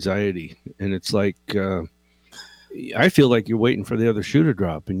 stress or anxiety. And it's like, I feel like you're waiting for the other shoe to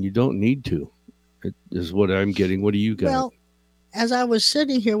drop, and you don't need to. It is what I'm getting. What do you got? Well, as I was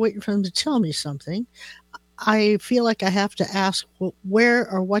sitting here waiting for him to tell me something, I feel like I have to ask, where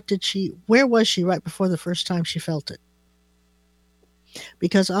was she right before the first time she felt it?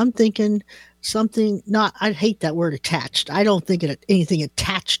 Because I'm thinking something, I hate that word attached. I don't think anything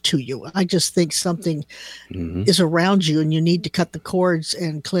attached to you. I just think something is around you, and you need to cut the cords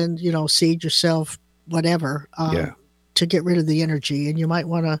and cleanse, sage yourself, whatever, to get rid of the energy. And you might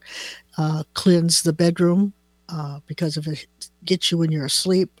want to cleanse the bedroom because if it gets you when you're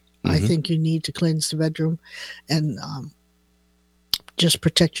asleep, I think you need to cleanse the bedroom and just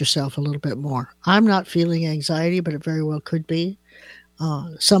protect yourself a little bit more. I'm not feeling anxiety, but it very well could be.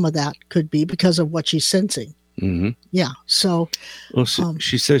 Some of that could be because of what she's sensing. Yeah. So,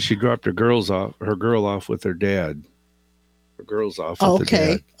 she says she dropped her girl off with her dad. Her girls off with her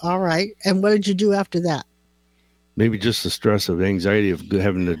dad. All right. And what did you do after that? Maybe just the stress of anxiety of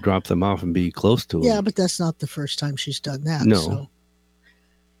having to drop them off and be close to them. Yeah, but that's not the first time she's done that. No. So.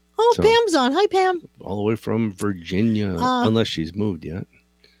 Pam's on. Hi, Pam. All the way from Virginia, unless she's moved yet.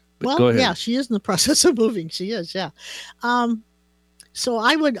 But well, yeah, she is in the process of moving. She is, yeah. So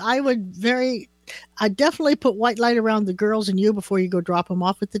I'd definitely put white light around the girls and you before you go drop them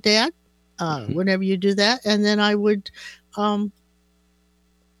off with the dad. Whenever you do that, and then I would, here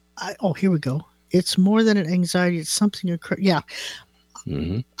we go. It's more than an anxiety. It's something.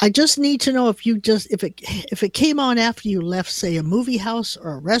 I just need to know if it came on after you left, say, a movie house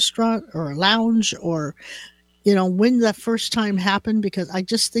or a restaurant or a lounge, or when that first time happened, because I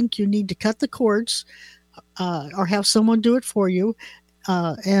just think you need to cut the cords or have someone do it for you,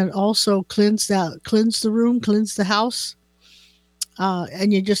 and also cleanse the room, cleanse the house,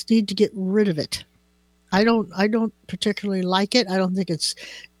 and you just need to get rid of it. I don't particularly like it. I don't think it's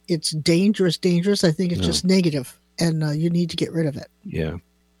dangerous. I think it's just negative, and you need to get rid of it. Yeah.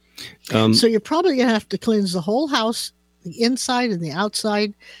 So you're probably going to have to cleanse the whole house, the inside and the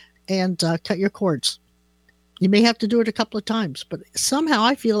outside, and cut your cords. You may have to do it a couple of times, but somehow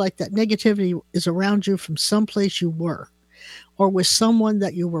I feel like that negativity is around you from someplace you were, or with someone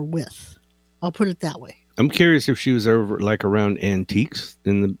that you were with. I'll put it that way. I'm curious if she was ever around antiques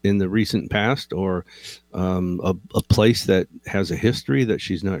in the recent past, or a place that has a history that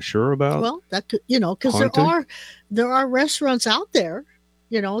she's not sure about. Well, that could, because there are restaurants out there,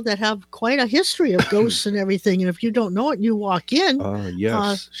 that have quite a history of ghosts and everything. And if you don't know it, and you walk in.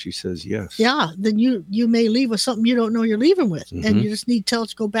 Yes, she says yes. Yeah, then you may leave with something you don't know you're leaving with, and you just need to tell it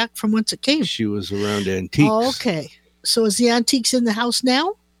to go back from whence it came. She was around antiques. Okay, so is the antiques in the house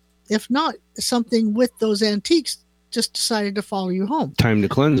now? If not, something with those antiques just decided to follow you home. Time to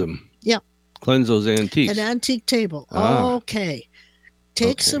cleanse them. Yeah. Cleanse those antiques. An antique table. Okay.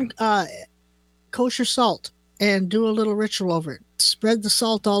 Take some kosher salt and do a little ritual over it. Spread the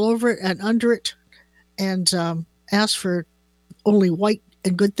salt all over it and under it, and ask for only white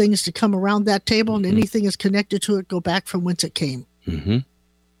and good things to come around that table, and anything is connected to it, go back from whence it came.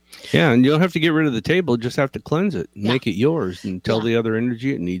 Yeah, and you don't have to get rid of the table. Just have to cleanse it, make it yours, and tell the other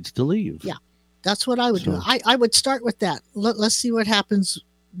energy it needs to leave. Yeah, that's what I would do. I would start with that. Let's see what happens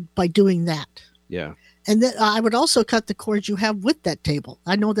by doing that. Yeah. And then I would also cut the cords you have with that table.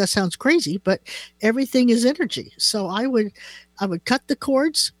 I know that sounds crazy, but everything is energy. So I would cut the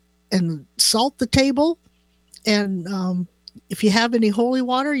cords and salt the table. And if you have any holy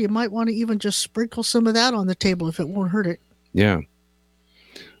water, you might want to even just sprinkle some of that on the table if it won't hurt it. Yeah.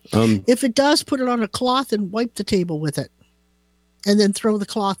 If it does, put it on a cloth and wipe the table with it. And then throw the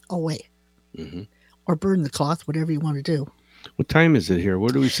cloth away. Mm-hmm. Or burn the cloth, whatever you want to do. What time is it here?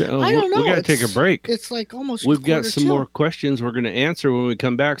 What do we say? Oh, I don't know. We got to take a break. It's like almost. We've got some more questions we're going to answer when we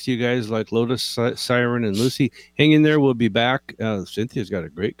come back. So you guys like Lotus, Siren, and Lucy, hang in there. We'll be back. Cynthia's got a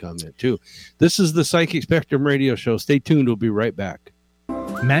great comment too. This is the Psychic Spectrum Radio Show. Stay tuned. We'll be right back.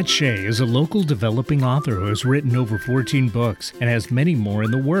 Matt Shea is a local developing author who has written over 14 books and has many more in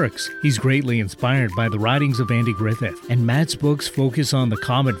the works. He's greatly inspired by the writings of Andy Griffith, and Matt's books focus on the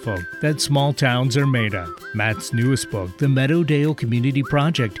common folk that small towns are made of. Matt's newest book, The Meadowdale Community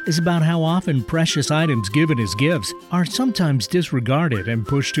Project, is about how often precious items given as gifts are sometimes disregarded and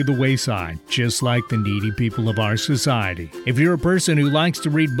pushed to the wayside, just like the needy people of our society. If you're a person who likes to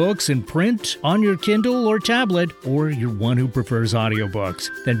read books in print, on your Kindle or tablet, or you're one who prefers audiobooks,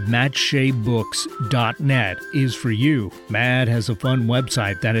 then MattSheaBooks.net is for you. Matt has a fun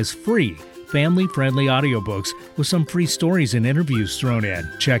website that is free, family-friendly audiobooks with some free stories and interviews thrown in.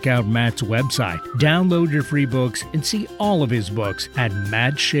 Check out Matt's website, download your free books, and see all of his books at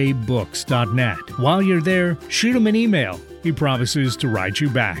MattSheaBooks.net. While you're there, shoot him an email. He promises to write you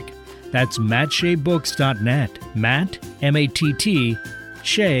back. That's MattSheaBooks.net. Matt, M-A-T-T,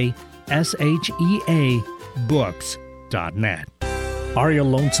 Shea, S-H-E-A, Books.net. Are you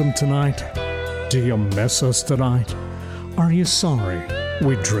lonesome tonight? Do you miss us tonight? Are you sorry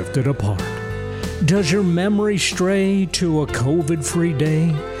we drifted apart? Does your memory stray to a COVID-free day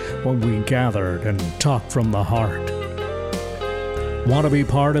when we gathered and talked from the heart? Want to be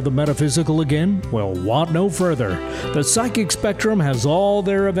part of the metaphysical again? Well, want no further. The Psychic Spectrum has all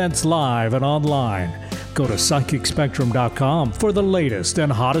their events live and online. Go to PsychicSpectrum.com for the latest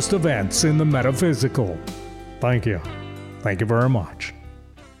and hottest events in the metaphysical. Thank you. Thank you very much.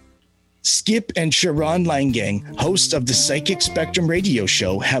 Skip and Sharon Langang, hosts of the Psychic Spectrum Radio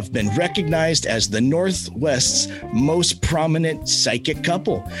Show, have been recognized as the Northwest's most prominent psychic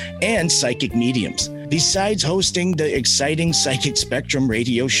couple and psychic mediums. Besides hosting the exciting Psychic Spectrum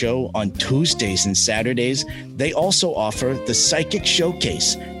Radio Show on Tuesdays and Saturdays, they also offer the Psychic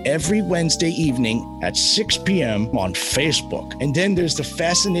Showcase every Wednesday evening at 6 p.m. on Facebook. And then there's the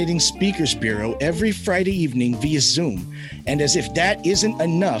Fascinating Speakers Bureau every Friday evening via Zoom. And as if that isn't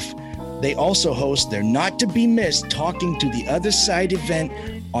enough, they also host their not-to-be-missed Talking to the Other Side event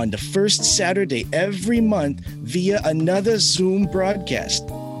on the first Saturday every month via another Zoom broadcast.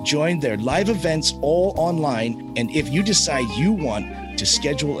 Join their live events all online, and if you decide you want to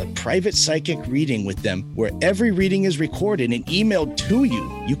schedule a private psychic reading with them where every reading is recorded and emailed to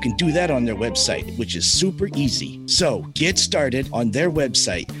you, you can do that on their website, which is super easy. So get started on their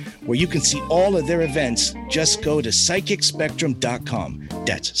website where you can see all of their events. Just go to PsychicSpectrum.com.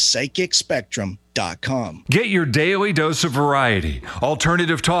 That's PsychicSpectrum.com. Get your daily dose of variety.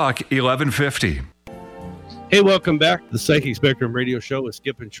 Alternative Talk 1150. Hey, welcome back to the Psychic Spectrum Radio Show with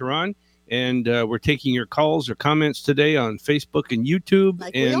Skip and Sharon. And we're taking your calls or comments today on Facebook and YouTube.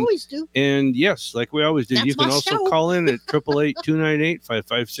 Like we always do. And yes, like we always do. That's you can also call in at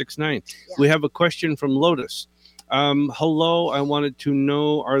 888-298-5569. Yeah. We have a question from Lotus. Hello, I wanted to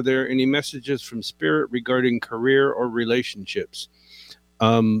know, are there any messages from Spirit regarding career or relationships?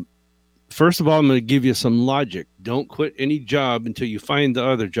 First of all, I'm going to give you some logic. Don't quit any job until you find the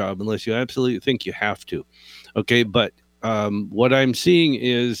other job, unless you absolutely think you have to. Okay, but what I'm seeing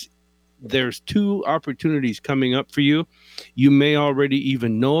is there's two opportunities coming up for you. You may already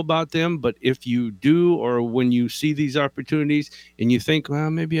even know about them, but if you do, or when you see these opportunities and you think,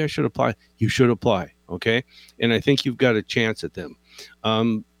 well, maybe I should apply, you should apply, okay? And I think you've got a chance at them.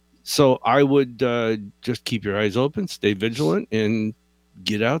 So I would just keep your eyes open, stay vigilant, and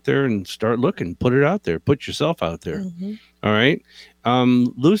get out there and start looking. Put it out there. Put yourself out there. Mm-hmm. All right?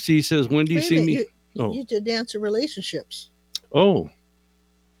 Lucy says, when do you see me? You did answer relationships. Oh.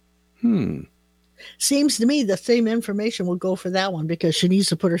 Seems to me the same information will go for that one because she needs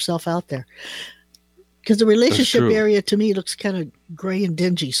to put herself out there. Because the relationship area to me looks kind of gray and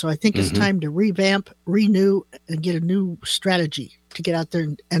dingy. So I think it's time to revamp, renew, and get a new strategy to get out there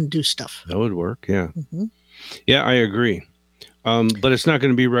and do stuff. That would work. Yeah. Mm-hmm. Yeah, I agree. But it's not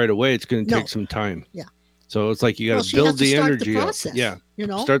going to be right away. It's going to take some time. Yeah. So it's like you got to build the energy up. Yeah. You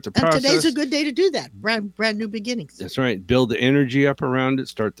know, start the process. And today's a good day to do that. Brand new beginnings. That's right. Build the energy up around it.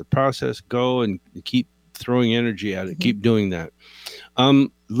 Start the process. Go and keep throwing energy at it. Keep doing that.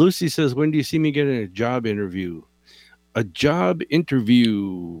 Lucy says, when do you see me getting a job interview? A job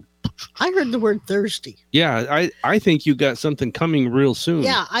interview. I heard the word Thursday. Yeah, I think you got something coming real soon.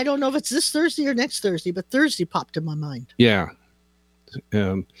 Yeah, I don't know if it's this Thursday or next Thursday, but Thursday popped in my mind. Yeah.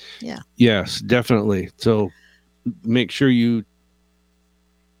 Yes, definitely. So make sure you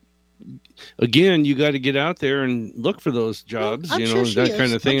got to get out there and look for those jobs, that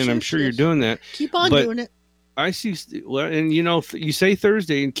kind of thing. And I'm sure you're doing that. Keep on doing it. I see. Well, and you say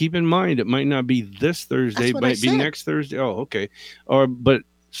Thursday, and keep in mind, it might not be this Thursday, it might be next Thursday. Oh, okay. But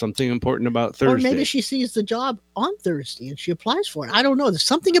something important about Thursday. Or maybe she sees the job on Thursday and she applies for it. I don't know. There's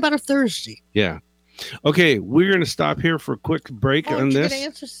something about a Thursday. Yeah. Okay, we're going to stop here for a quick break on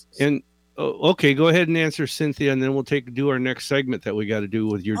this. And okay, go ahead and answer Cynthia, and then we'll do our next segment that we got to do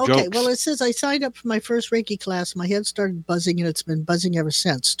with your jokes. Okay, well, it says I signed up for my first Reiki class. My head started buzzing, and it's been buzzing ever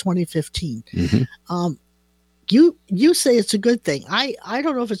since 2015. Mm-hmm. You say it's a good thing. I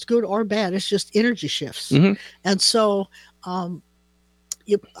don't know if it's good or bad. It's just energy shifts. Mm-hmm. And so,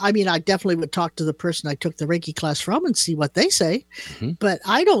 I definitely would talk to the person I took the Reiki class from and see what they say. Mm-hmm. But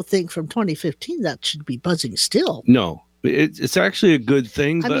I don't think from 2015 that should be buzzing still. No, it's actually a good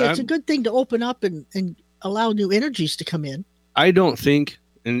thing. It's a good thing to open up and allow new energies to come in. I don't think,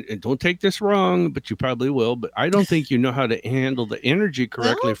 and don't take this wrong, but you probably will, but I don't think you know how to handle the energy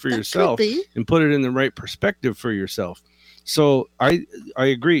correctly for yourself and put it in the right perspective for yourself. So I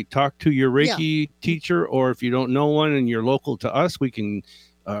agree. Talk to your Reiki teacher, or if you don't know one and you're local to us, we can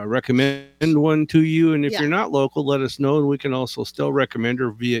recommend one to you. And if you're not local, let us know, and we can also still recommend her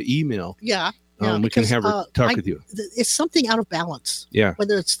via email. Yeah. We can have her talk with you. It's something out of balance. Yeah.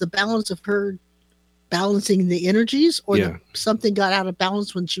 Whether it's the balance of her balancing the energies, or something got out of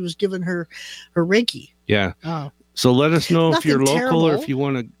balance when she was given her Reiki. Yeah. So let us know if you're local or if you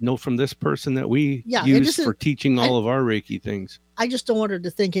want to know from this person that we use for teaching all of our Reiki things. I just don't want her to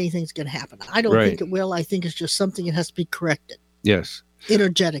think anything's going to happen. I don't think it will. I think it's just something that has to be corrected. Yes.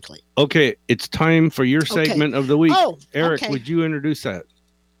 Energetically. Okay. It's time for your segment of the week. Oh, Eric, would you introduce that?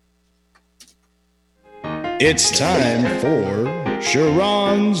 It's time for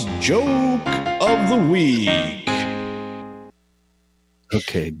Sharon's Joke of the Week.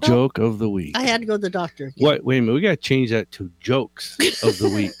 Okay, joke of the week. I had to go to the doctor again. Wait a minute. We got to change that to jokes of the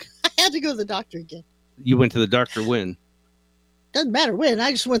week. I had to go to the doctor again. You went to the doctor when? Doesn't matter when.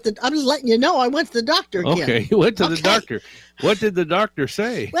 I'm just letting you know I went to the doctor again. Okay, you went to the doctor. What did the doctor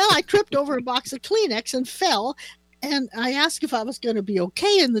say? Well, I tripped over a box of Kleenex and fell. And I asked if I was going to be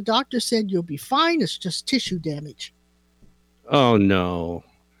okay. And the doctor said, you'll be fine. It's just tissue damage. Oh, no.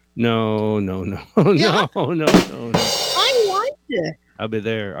 No. Yeah. No. I liked it. I'll be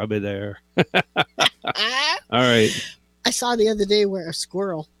there. All right. I saw the other day where a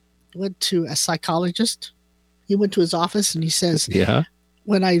squirrel went to a psychologist. He went to his office and he says,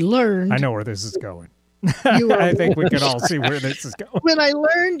 when I learned. I know where this is going. I think we can all see where this is going. When I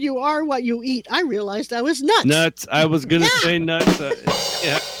learned you are what you eat, I realized I was nuts. Nuts. I was going to say nuts.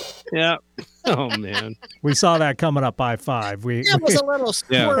 Yeah. Oh, man. We saw that coming up by 5. That was a little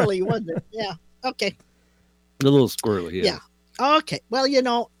squirrely, wasn't it? Yeah. Okay. A little squirrely, yeah. Okay.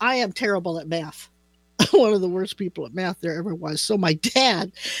 Well, I am terrible at math. One of the worst people at math there ever was. So my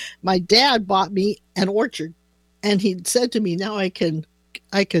dad bought me an orchard, and he said to me, now I can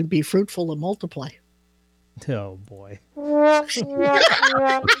be fruitful and multiply. Oh, boy. Oh,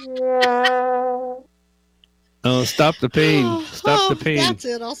 stop the pain. Stop the pain. That's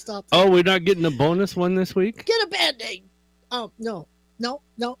it. I'll stop. Oh, we're not getting a bonus one this week? Get a Band-Aid. Oh, no.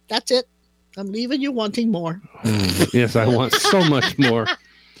 That's it. I'm leaving you wanting more. Yes, I want so much more.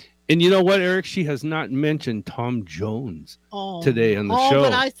 And you know what, Eric? She has not mentioned Tom Jones today on the show.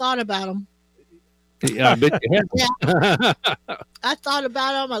 But I thought about him. Yeah, I bet you have. I thought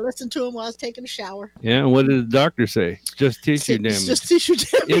about him. I listened to him while I was taking a shower. Yeah, and what did the doctor say? Just tissue damage. Just tissue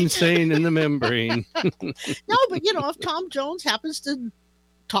damage. Insane in the membrane. No, but if Tom Jones happens to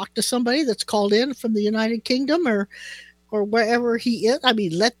talk to somebody that's called in from the United Kingdom or wherever he is,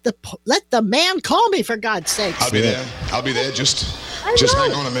 let the man call me, for God's sake. I'll be there. Just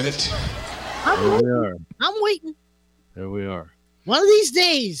hang on a minute. I'm waiting. There we are. One of these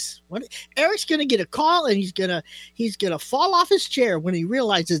days, Eric's going to get a call, and he's gonna fall off his chair when he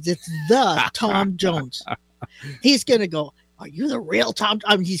realizes it's the Tom Jones. He's going to go, "Are you the real Tom?"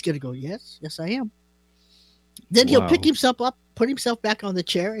 He's going to go, "Yes, I am." Then he'll pick himself up, put himself back on the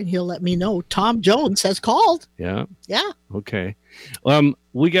chair, and he'll let me know Tom Jones has called. Yeah. Yeah. Okay.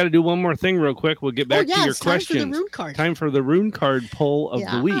 we got to do one more thing real quick. We'll get back to your questions. Time for the rune card. Time for the rune card poll of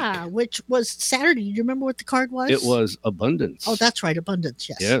the week. Which was Saturday. Do you remember what the card was? It was abundance. Oh, that's right. Abundance.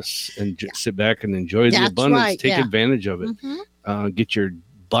 Yes. Yes. And sit back and enjoy the abundance. Right, Take advantage of it. Mm-hmm.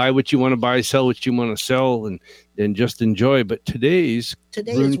 Buy what you want to buy, sell what you want to sell, and just enjoy. But today's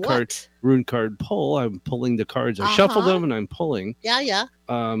rune card pull, I'm pulling the cards. I shuffled them and I'm pulling. Yeah.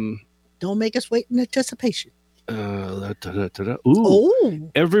 Don't make us wait in anticipation.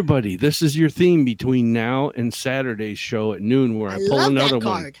 Everybody, this is your theme between now and Saturday's show at noon, where I pull another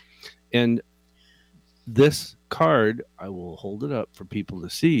one. And this card, I will hold it up for people to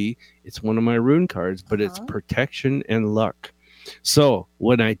see. It's one of my rune cards, but it's protection and luck. So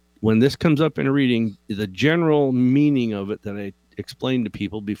when this comes up in a reading, the general meaning of it that I explain to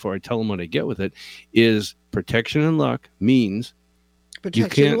people before I tell them what I get with it is protection and luck means you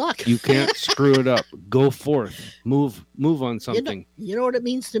can't screw it up. Go forth. Move on something. You know what it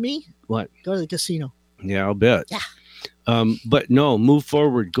means to me? What? Go to the casino. Yeah, I'll bet. Yeah. But no, move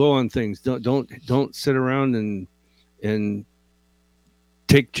forward. Go on things. Don't sit around and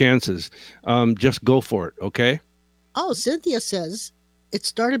take chances. Just go for it. Okay. Oh, Cynthia says it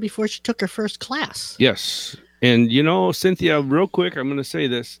started before she took her first class. Yes. And Cynthia, real quick, I'm going to say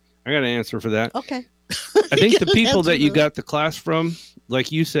this. I got to answer for that. Okay. I think the people that you got the class from,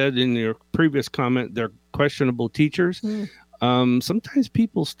 like you said in your previous comment, they're questionable teachers. Sometimes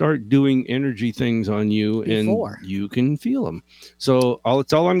people start doing energy things on you and you can feel them. So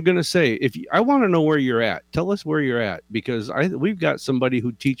it's all I'm going to say. I want to know where you're at. Tell us where you're at, because we've got somebody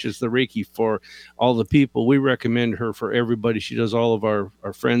who teaches the Reiki for all the people. We recommend her for everybody. She does all of our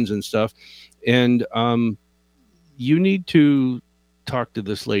friends and stuff. And you need to talk to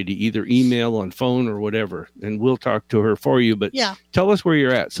this lady, either email, on phone, or whatever, and we'll talk to her for you. But tell us where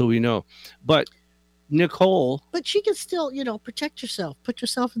you're at so we know. But Nicole, but she can still, protect yourself. Put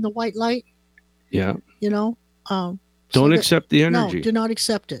yourself in the white light. Yeah. Don't accept the energy. No, do not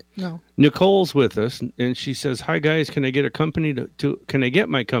accept it. No. Nicole's with us, and she says, "Hi guys, can I get a company can I get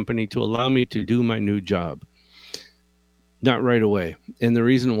my company to allow me to do my new job?" Not right away. And the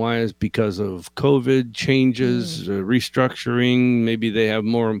reason why is because of COVID changes, restructuring. Maybe they have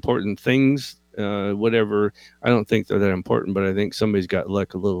more important things, whatever. I don't think they're that important, but I think somebody's got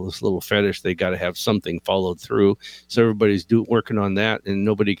this little fetish. They got to have something followed through. So everybody's working on that, and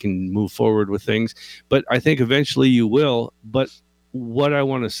nobody can move forward with things. But I think eventually you will. But what I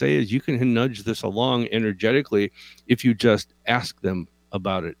want to say is you can nudge this along energetically if you just ask them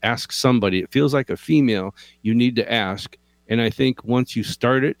about it. Ask somebody. It feels like a female. You need to ask. And I think once you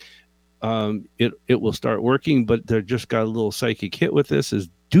start it, it will start working. But they're just got a little psychic hit with this, is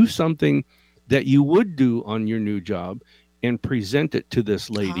do something that you would do on your new job and present it to this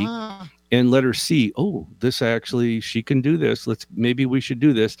lady and let her see, this actually, she can do this. Maybe we should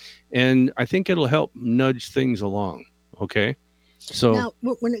do this. And I think it'll help nudge things along. Okay. So now,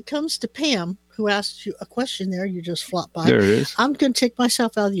 when it comes to Pam, who asked you a question there, you just flopped by. There it is. I'm going to take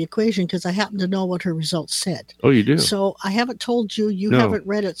myself out of the equation because I happen to know what her results said. Oh, you do? So I haven't told you. You haven't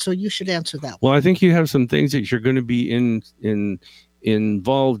read it, so you should answer that one. Well, I think you have some things that you're going to be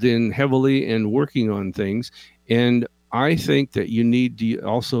involved in heavily and working on things. And I think that you need to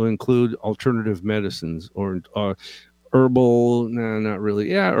also include alternative medicines or herbal. No, not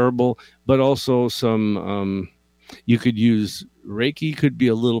really. Yeah, herbal, but also some. You could use Reiki, could be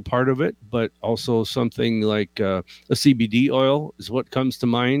a little part of it, but also something like a CBD oil is what comes to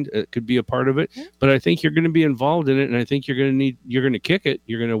mind. It could be a part of it, but I think you're going to be involved in it, and I think you're going to kick it.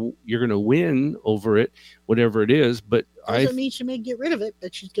 You're going to win over it, whatever it is. But doesn't mean she may get rid of it,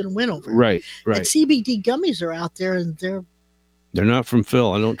 but she's going to win over it. Right. And CBD gummies are out there, and they're not from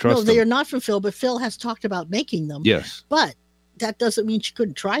Phil. I don't trust them. No, they are not from Phil, but Phil has talked about making them. Yes, but that doesn't mean she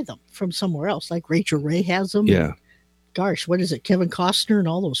couldn't try them from somewhere else. Like Rachel Ray has them. Yeah. Gosh, what is it? Kevin Costner and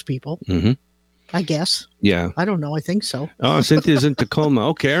all those people. Mm-hmm. I guess. Yeah. I don't know. I think so. Oh, Cynthia's in Tacoma.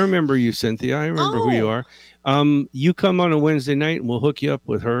 Okay, I remember you, Cynthia. I remember who you are. You come on a Wednesday night, and we'll hook you up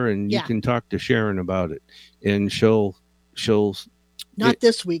with her, and you can talk to Sharon about it, and she'll not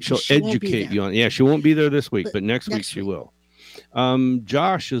this week. She'll educate you on. Yeah, she won't be there this week, but next week she will.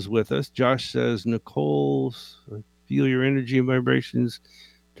 Josh is with us. Josh says, Nicole, I feel your energy and vibrations.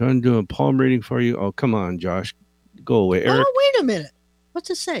 Trying to do a palm reading for you. Oh, come on, Josh. Go away. Eric, wait a minute.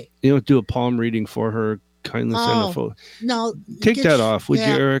 What's it say? You don't do a palm reading for her. Kindly send a photo. No. Take that off, would you,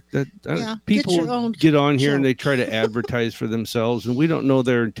 Eric? People get on here and they try to advertise for themselves, and we don't know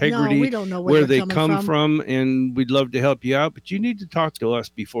their integrity. No, we don't know where they come from, and we'd love to help you out, but you need to talk to us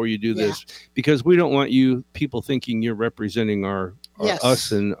before you do this, because we don't want people thinking you're representing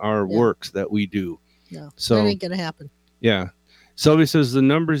us and our works that we do. No, so that ain't gonna happen. Yeah. Sylvia says the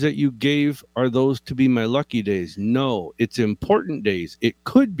numbers that you gave are those to be my lucky days. No, it's important days. It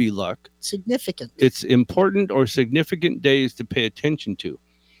could be luck. Significant. It's important or significant days to pay attention to.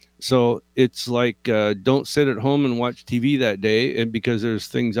 So it's like don't sit at home and watch TV that day, and because there's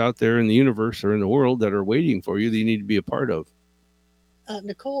things out there in the universe or in the world that are waiting for you that you need to be a part of.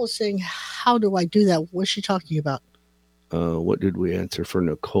 Nicole is saying, how do I do that? What's she talking about? What did we answer for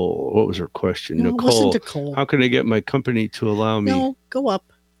Nicole? What was her question? No, it wasn't Nicole. How can I get my company to allow me? No, go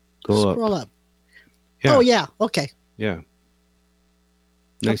up. Scroll up. Yeah. Oh, yeah. Okay. Yeah.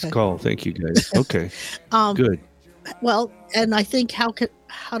 Nice call. Thank you, guys. Okay. Good. Well, and I think how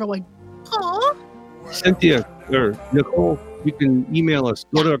do I? Aw. Cynthia or Nicole, you can email us.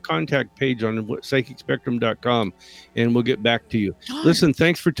 Go to our contact page on psychicspectrum.com and we'll get back to you. Listen,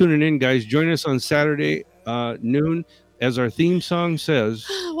 thanks for tuning in, guys. Join us on Saturday noon. As our theme song says,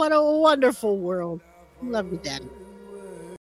 what a wonderful world. Love you, Daddy.